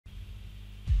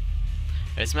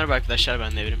Evet, merhaba arkadaşlar,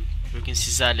 ben Devrim. Bugün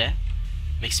sizlerle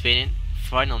Max Payne'in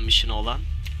Final Mission'ı olan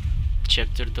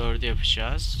Chapter 4'ü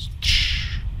yapacağız.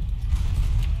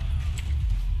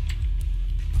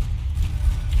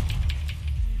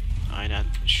 Aynen.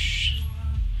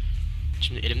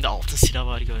 Şimdi elimde altın silah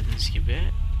var, gördüğünüz gibi.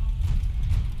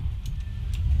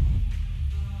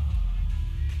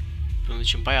 Bunun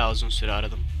için bayağı uzun süre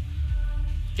aradım.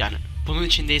 Yani bunun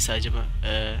için değil sadece mi?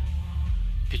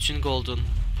 Bütün golden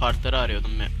partları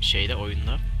arıyordum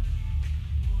oyunda.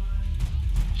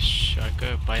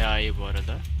 Şarkı bayağı iyi bu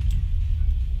arada.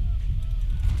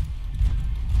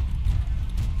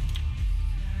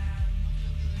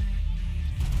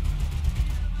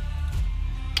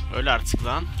 Öyle artık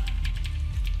lan.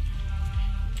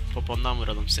 Popondan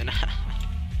vuralım seni.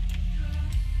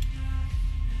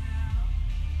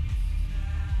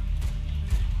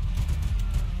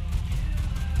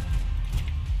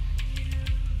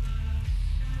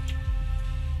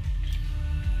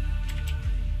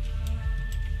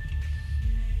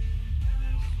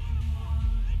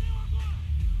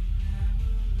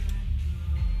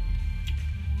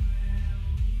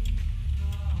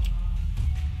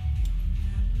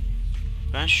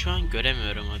 Ben şu an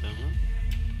göremiyorum adamı.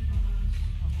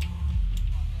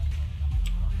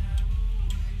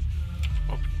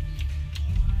 Hop.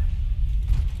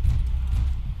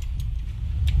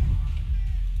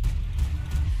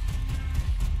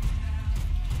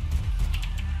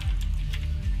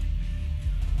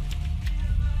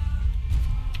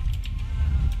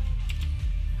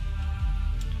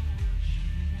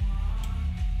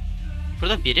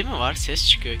 Burada biri mi var? Ses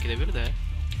çıkıyor ikide bir de.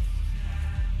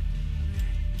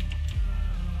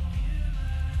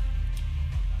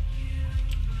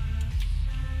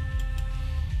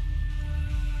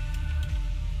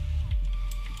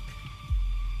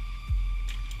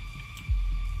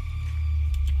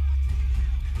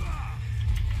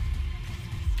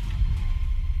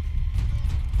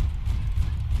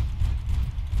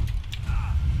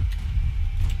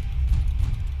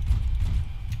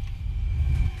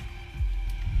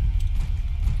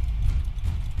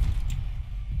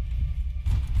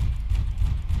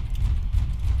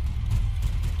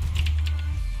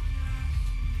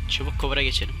 Çabuk cover'a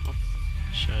geçelim. Hop.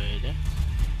 Şöyle.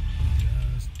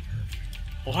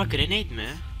 Oha, grenade mi?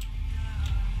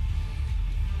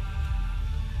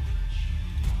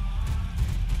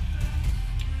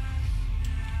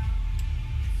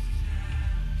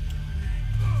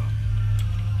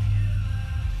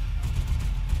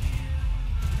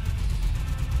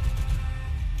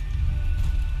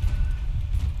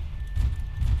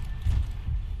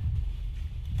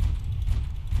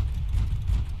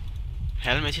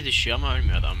 Helmet'i düşüyor ama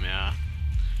ölmüyor adam ya.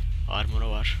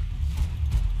 Armor'u var.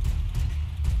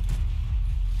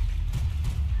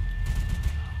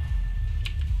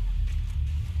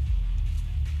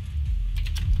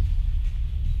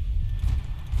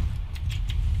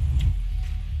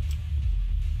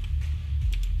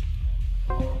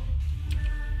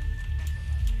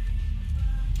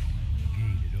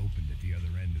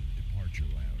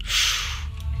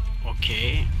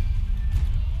 Okey.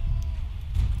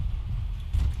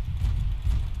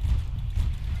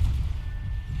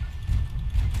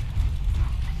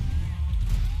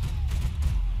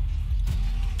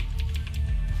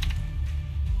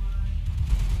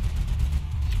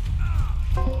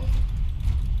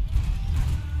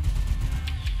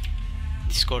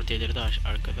 Discord üyeleri de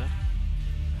arkada.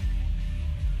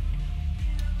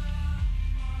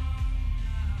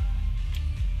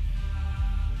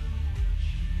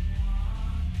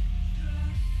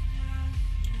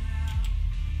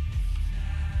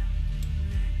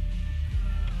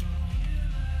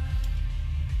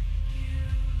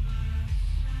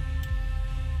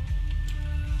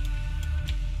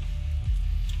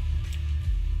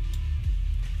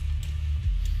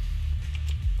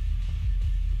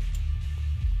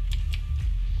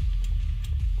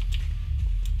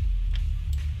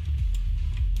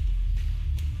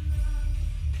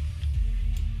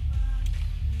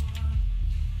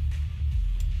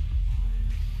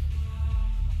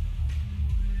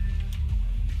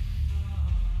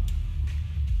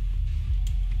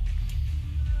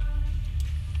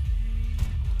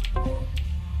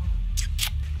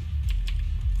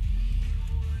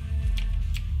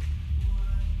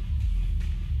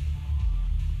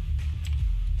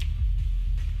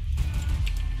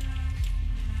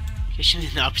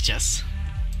 Şimdi ne yapacağız?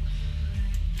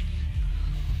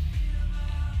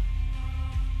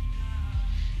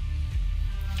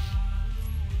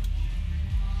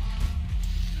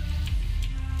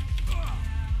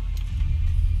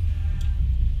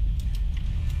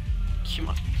 Kim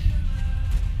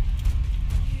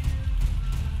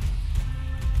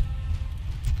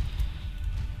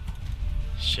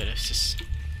Şerefsiz.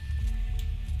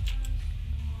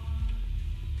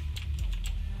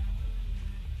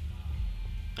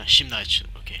 Ha, şimdi aç.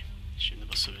 Okey. Şimdi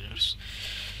basabiliyoruz.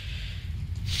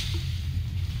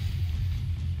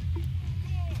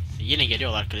 Yine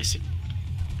geliyorlar klasik.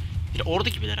 Bir de ordu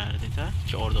gibiler adeta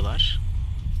ki ordular.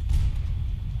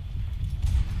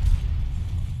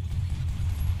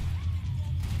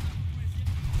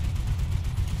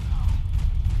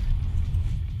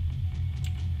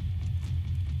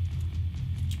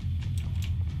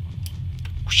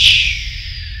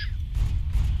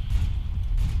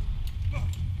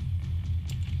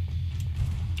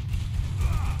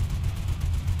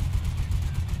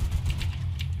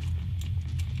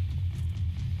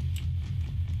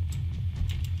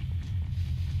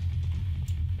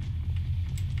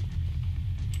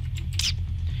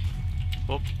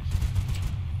 Hop.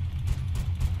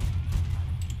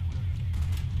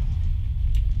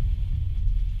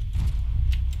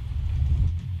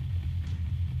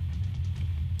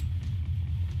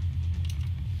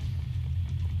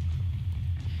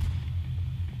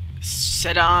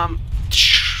 Selam.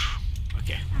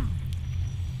 Okay.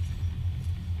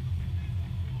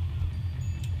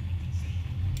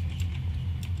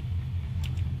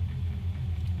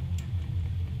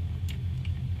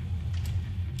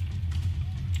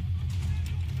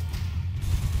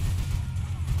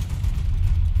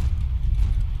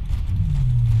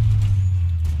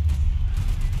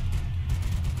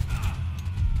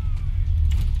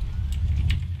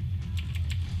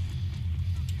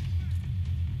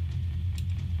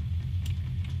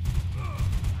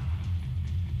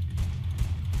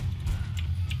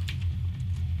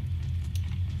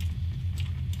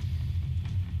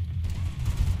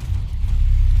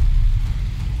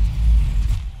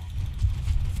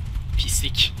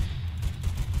 Pislik.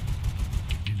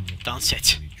 Dans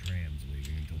et.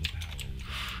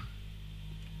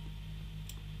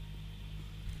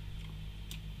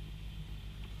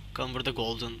 Bakalım burada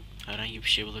golden herhangi bir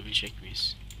şey bulabilecek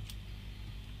miyiz?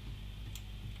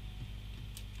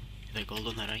 Ya da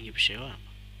golden herhangi bir şey var mı?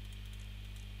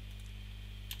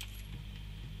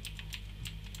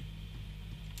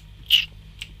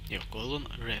 Yok, golden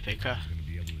RPK.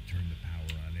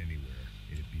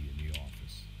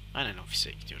 Aynen,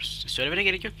 ofise gidiyoruz. Söylemene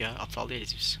gerek yok ya. Aptal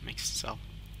değiliz biz. Max'in sağ ol.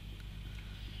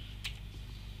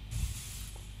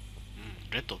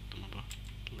 Red dot'tu mu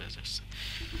bu? Lasers.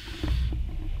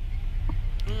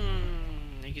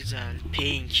 Ne güzel.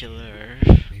 Painkiller.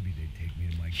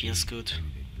 Feels good.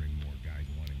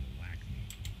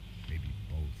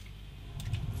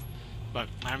 Bak,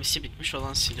 mermisi bitmiş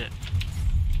olan silah.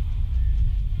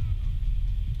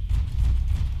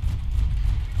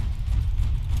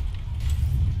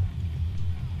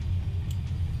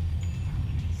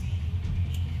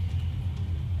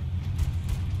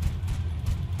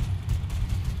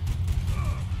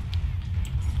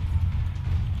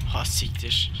 Ha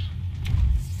siktir.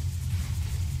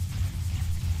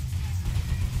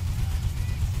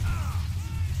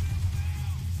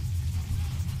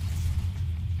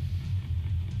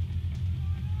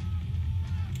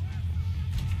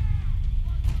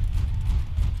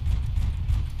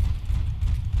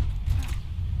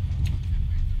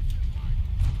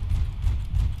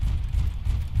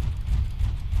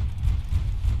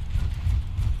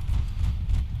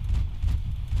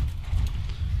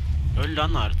 Öl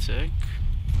lan artık.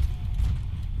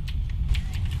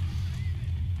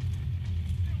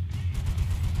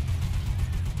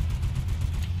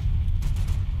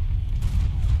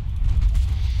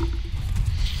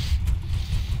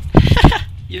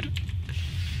 Yürü.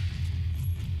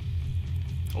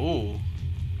 Oo.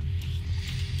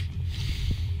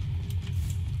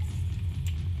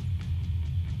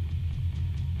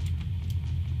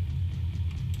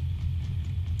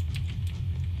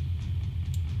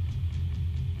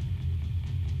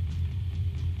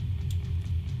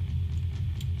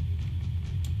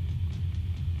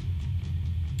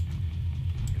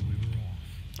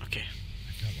 Okay.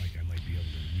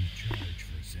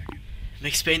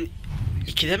 Max Payne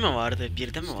 2'de mi vardı?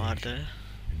 1'de mi vardı?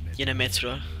 Yine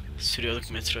metro.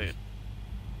 Sürüyorduk metroyu.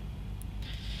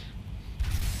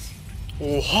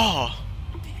 Oha!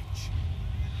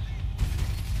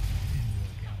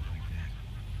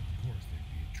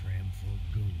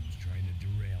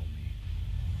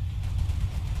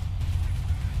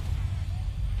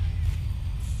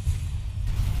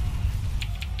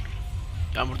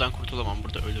 Ben buradan kurtulamam.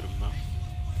 Burada ölürüm ben.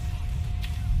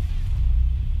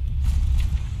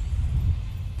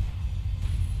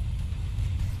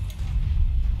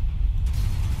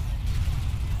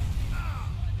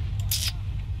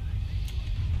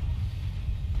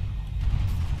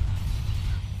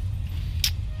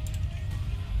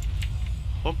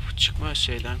 Hop çıkma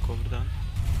şeyden, cover'dan.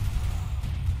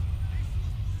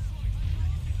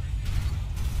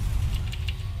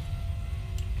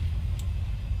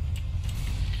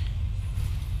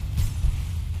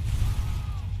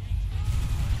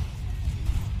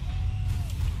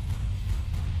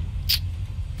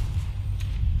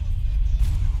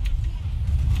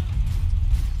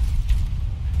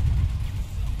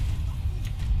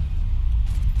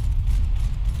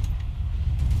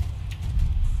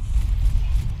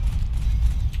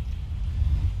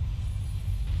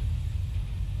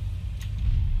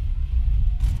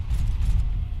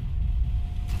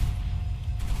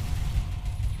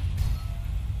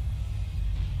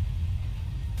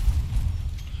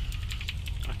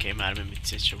 Okey, mermim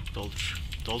bitti. Çabuk doldur.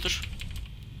 Doldur.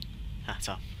 Heh,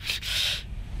 tamam.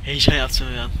 Heyecan yaptım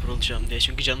ben vurulacağım diye.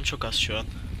 Çünkü canım çok az şu an.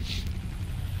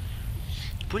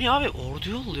 Bu ne abi? Ordu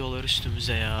yolluyorlar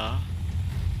üstümüze ya.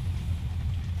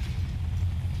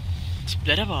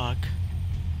 Tiplere bak.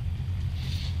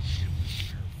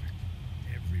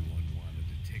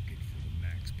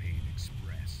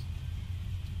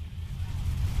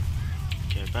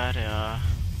 Geber ya.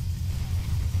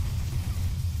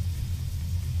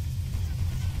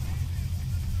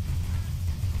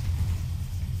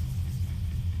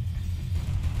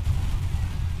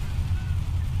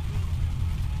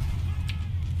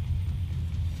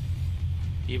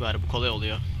 İyi bari, bu kolay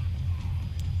oluyor.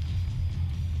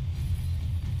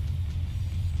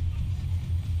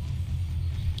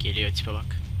 Geliyor, tipe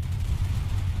bak.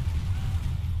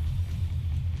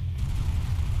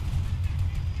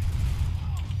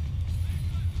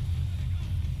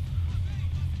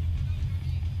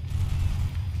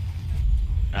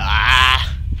 Aa!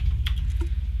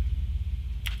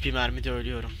 Bir mermide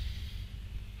ölüyorum.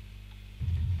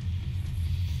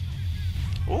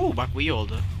 Oo, bak bu iyi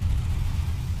oldu.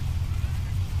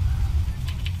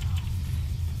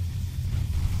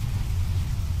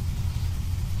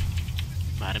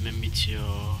 Mermim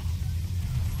bitiyor.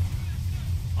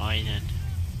 Aynen.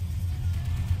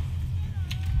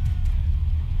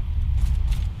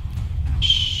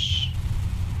 Şşş.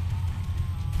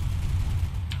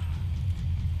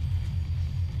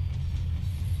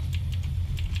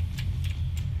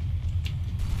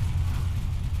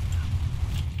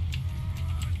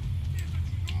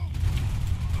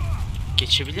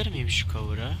 Geçebilir miyim şu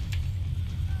cover'a?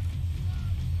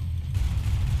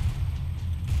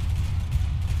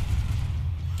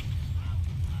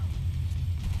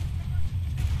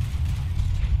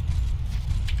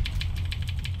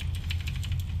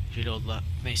 Reload'la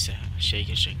neyse şey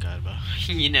girecek galiba.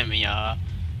 Yine mi ya?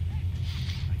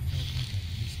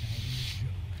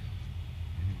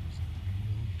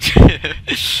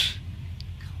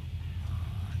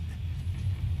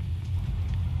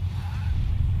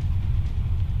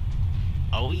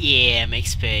 Oh yeah,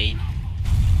 Max Payne.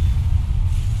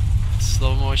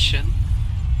 Slow motion.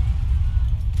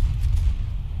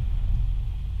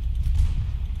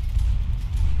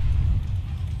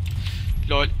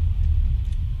 Lol.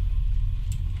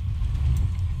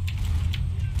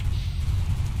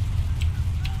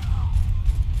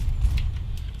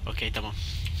 Okey, tamam.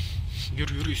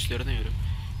 Yürü yürü, üstlerine yürü.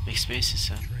 Max Payne'sin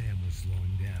sen.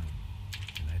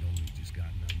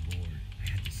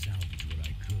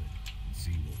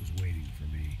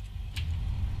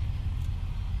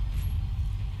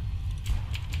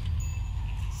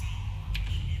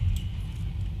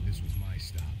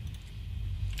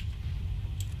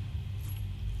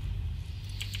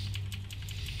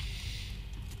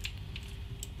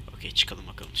 Okey, çıkalım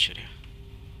bakalım dışarıya.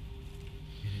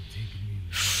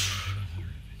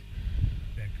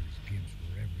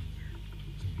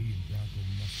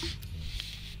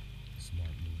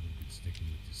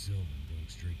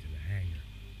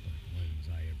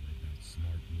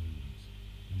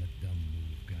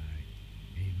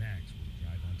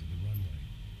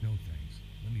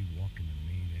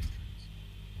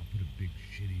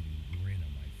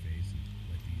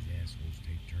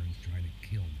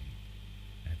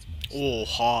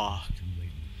 Oha.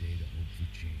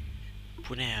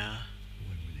 Bu ne ya?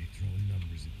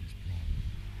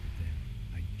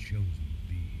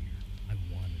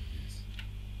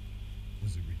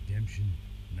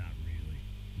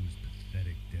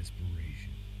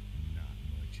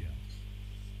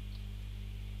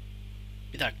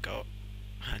 Bir dakika o.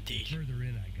 Ha, değil. Further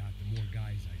in I got, the more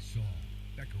guys I saw.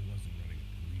 Becker wasn't running a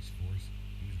police force.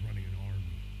 He was running an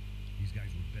army. These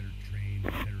guys were better trained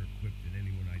and better equipped than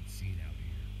anyone I'd seen out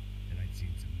here. And I'd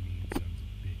seen some mean sons of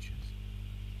bitches.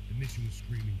 The mission was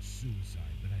screaming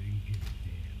suicide, but I didn't give a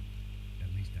damn.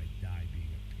 At least I'd die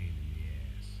being a pain in the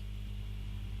ass.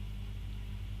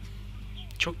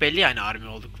 Çok belli yani army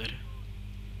oldukları.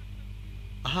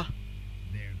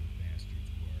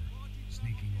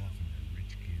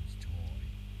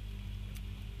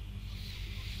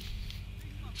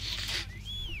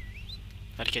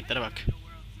 Hareketlere bak.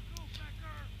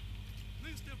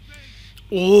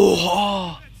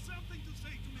 Oha!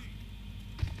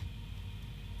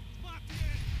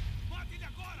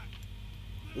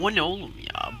 O ne oğlum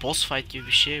ya? Boss fight gibi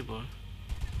bir şey bu.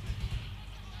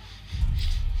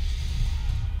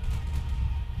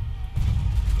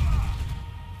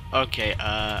 Okay,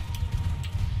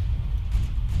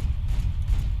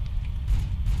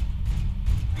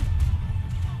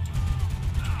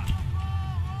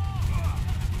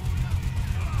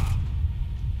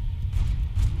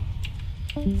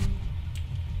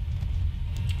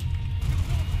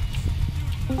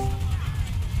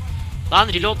 lan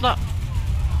reloadla.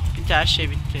 Bitti, her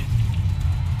şey bitti.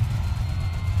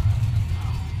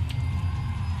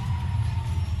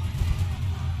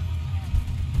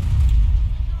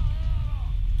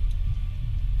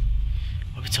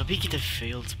 Abi tabii ki de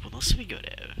failed. Bu nasıl bir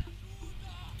görev?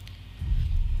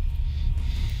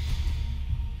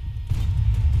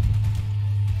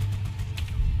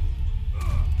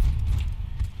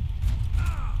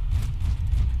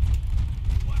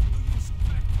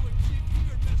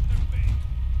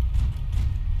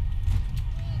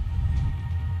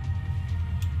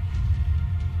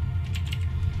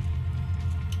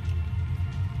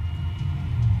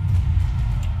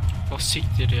 O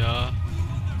siktir ya.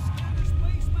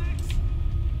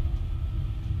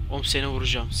 Oğlum seni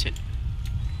vuracağım. Seni.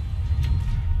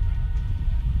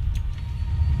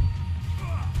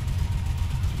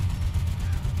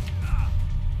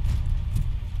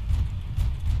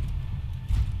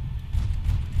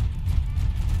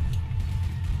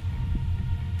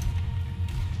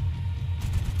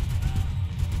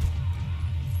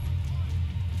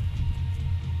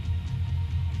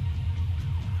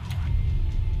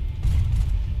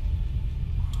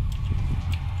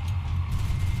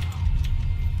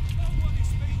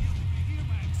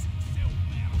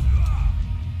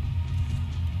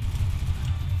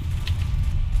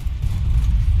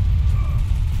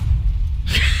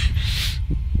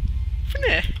 Bu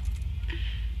ne?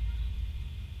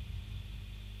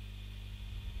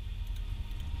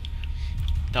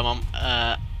 Tamam.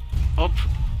 Hop.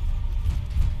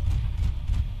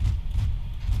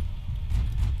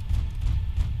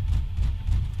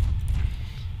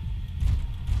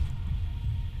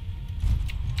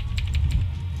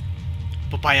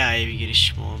 Bu bayağı iyi bir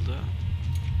girişim oldu.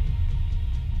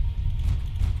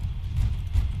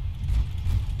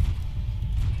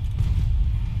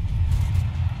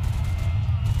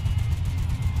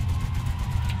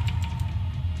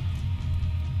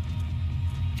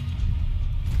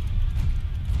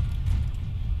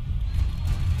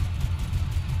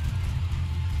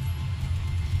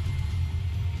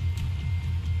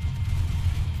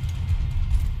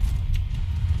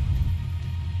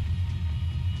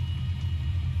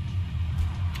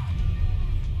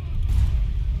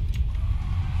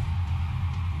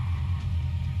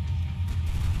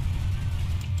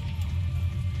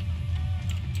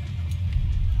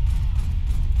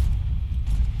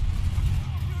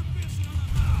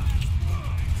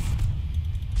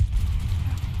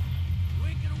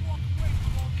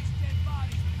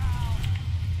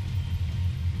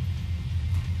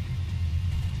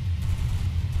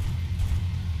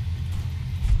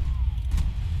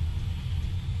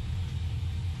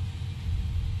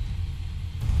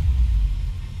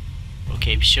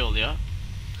 Okey, bir şey oluyor.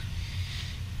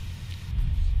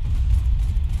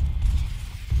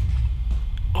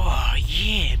 Oh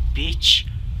yeah bitch.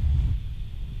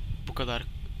 Bu kadar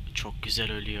çok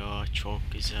güzel ölüyor.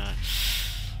 Çok güzel.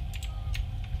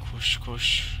 Koş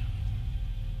koş.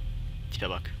 Tipe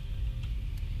bak.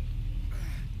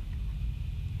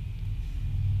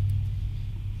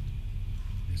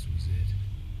 This was it.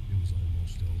 It was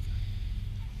almost over.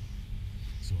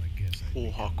 So I guess I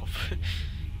Oha became kaf. what they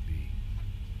wanted me to be.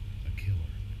 A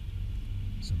killer.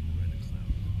 Some rent-a-clown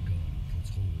with a gun puts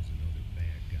holes in other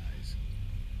bad guys.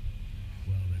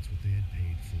 Well, that's what they had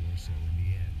paid for, so in the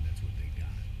end, that's what they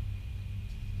got.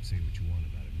 Say what you want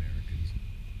about Americans,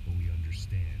 but we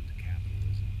understand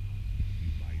capitalism. You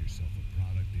buy yourself a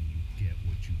product and you get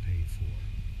what you pay for.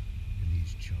 And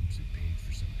these chumps had paid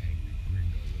for some angry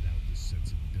gringo without the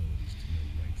sensibilities to know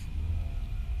right from wrong.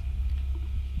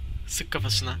 Sık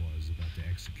kafasına. I was about to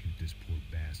execute this poor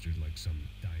bastard like some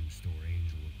dime store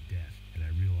angel of death, and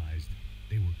I realized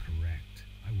they were correct.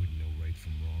 I wouldn't know right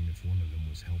from wrong if one of them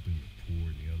was helping the poor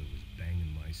and the other was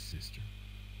banging my sister.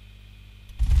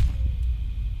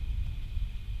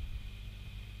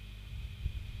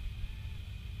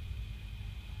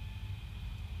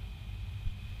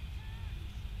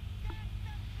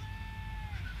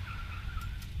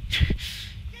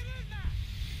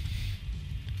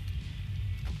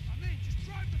 I'm in, just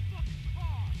drive the fucking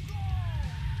car!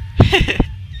 had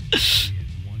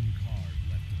one card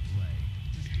left to play.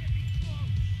 Just get me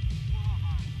close.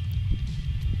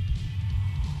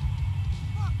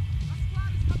 Look, a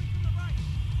squad is coming from the right.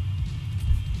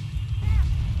 There,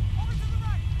 over to the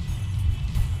right.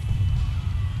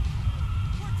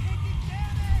 We're taking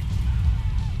damage.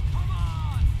 Come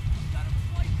on, we got a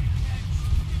flight to catch.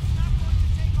 It's not going to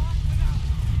take off without.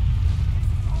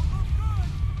 This all look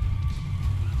good.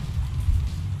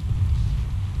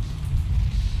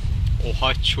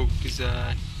 Oha çok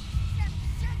güzel.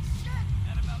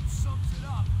 That about sums it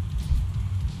up.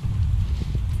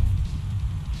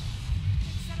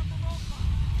 Set up a roadblock.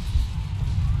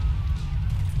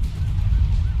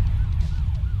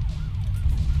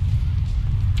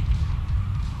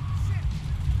 Shit,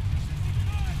 this isn't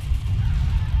good.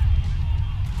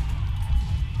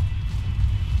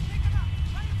 Take him out,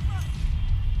 right in front.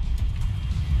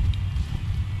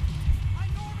 I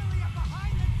normally am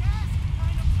behind the desk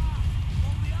kind of cop.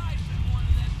 Only I've been one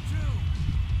of them too.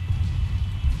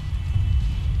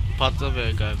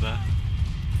 Patlamıyor galiba.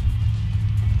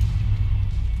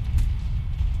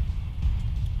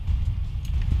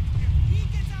 If he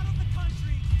gets out of the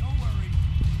country, don't worry.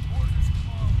 Borders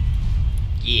closed.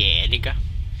 Yeah nigga.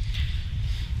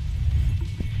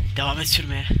 Devam et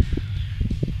sürmeye.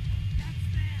 That's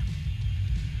them.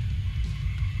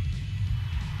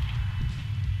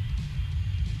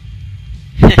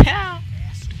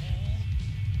 Asshole.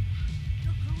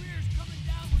 Your career's coming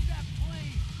down with that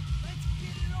plane. Let's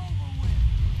get it over with.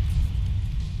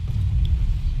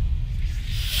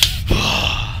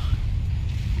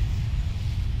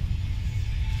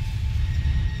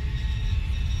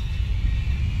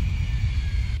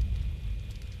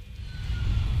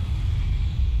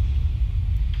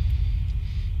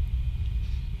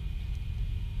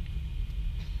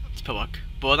 Tipe bak.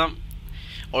 Bu adam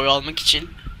oy almak için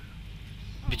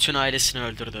bütün ailesini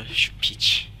öldürdü. Şu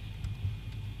piç.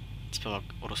 Tipe bak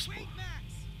orospu. Wait, Max!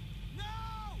 No!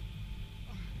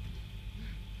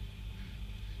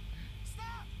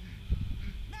 Stop!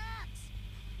 Max!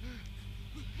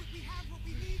 We have what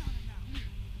we need on him now.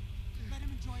 Let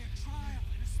him enjoy a trial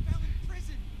and a spell in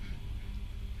prison.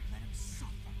 Let him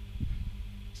suffer.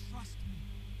 Trust me.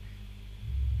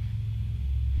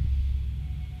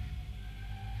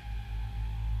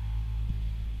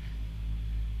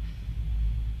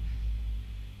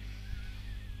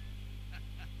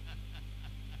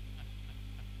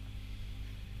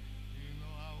 You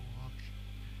know I'll walk.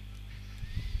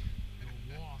 You'll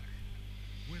walk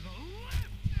with a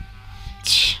limp.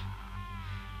 Tş.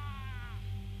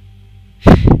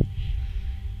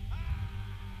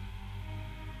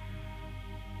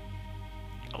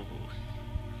 Oo.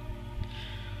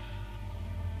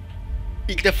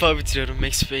 İlk defa bitiriyorum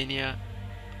Max Payne'i ya.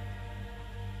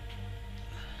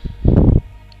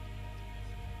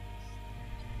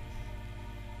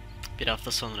 Bir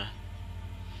hafta sonra.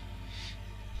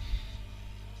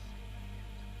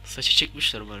 Saçı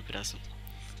çıkmışlar umarım birazdan.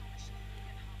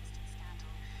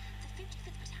 The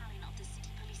 55th Battalion of the City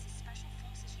Police's Special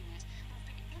Forces Unit, who have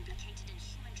been implicated in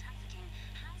human trafficking,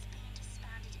 has been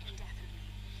disbanded indefinitely.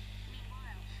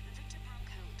 Meanwhile, Victor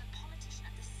Bronco, the politician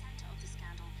at the center of the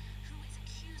scandal, who is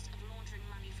accused of laundering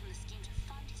money from the scheme to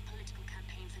fund his political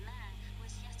campaign for mayor,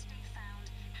 was yesterday found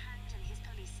hanged in his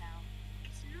police cell.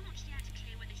 It's not yet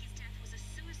clear whether his death was a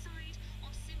suicide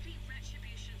or simply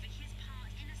retribution for his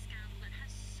part in a scandal that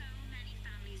has so many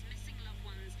families missing loved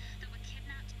ones that were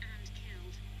kidnapped and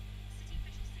killed. City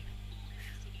officials say that all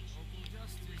investigation Local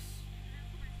justice.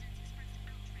 local residents expressed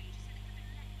outrage, said they have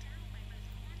been let down by both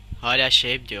one Hala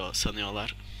şey diyor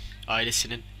sanıyorlar.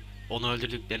 Ailesinin onu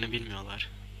öldürdüklerini bilmiyorlar.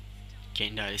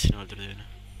 Kendi ailesini öldürdüğünü.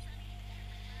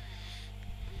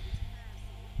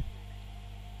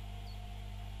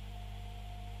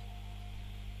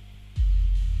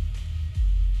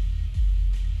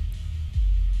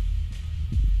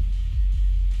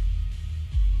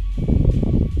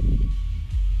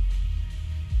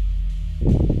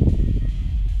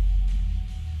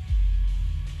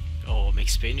 Oo,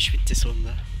 Max Payne iş bitti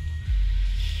sonunda.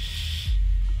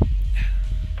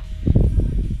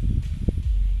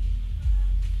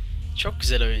 Çok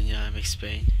güzel oyun ya Max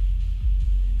Payne.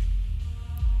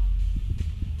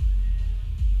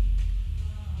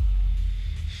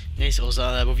 Neyse o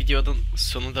zaman bu videonun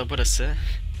sonu da burası.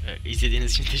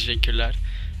 İzlediğiniz için teşekkürler.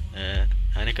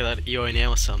 Her ne kadar iyi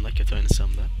oynayamasam da, kötü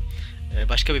oynasam da.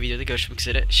 Başka bir videoda görüşmek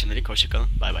üzere. Şimdilik hoşçakalın.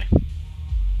 Bay bay.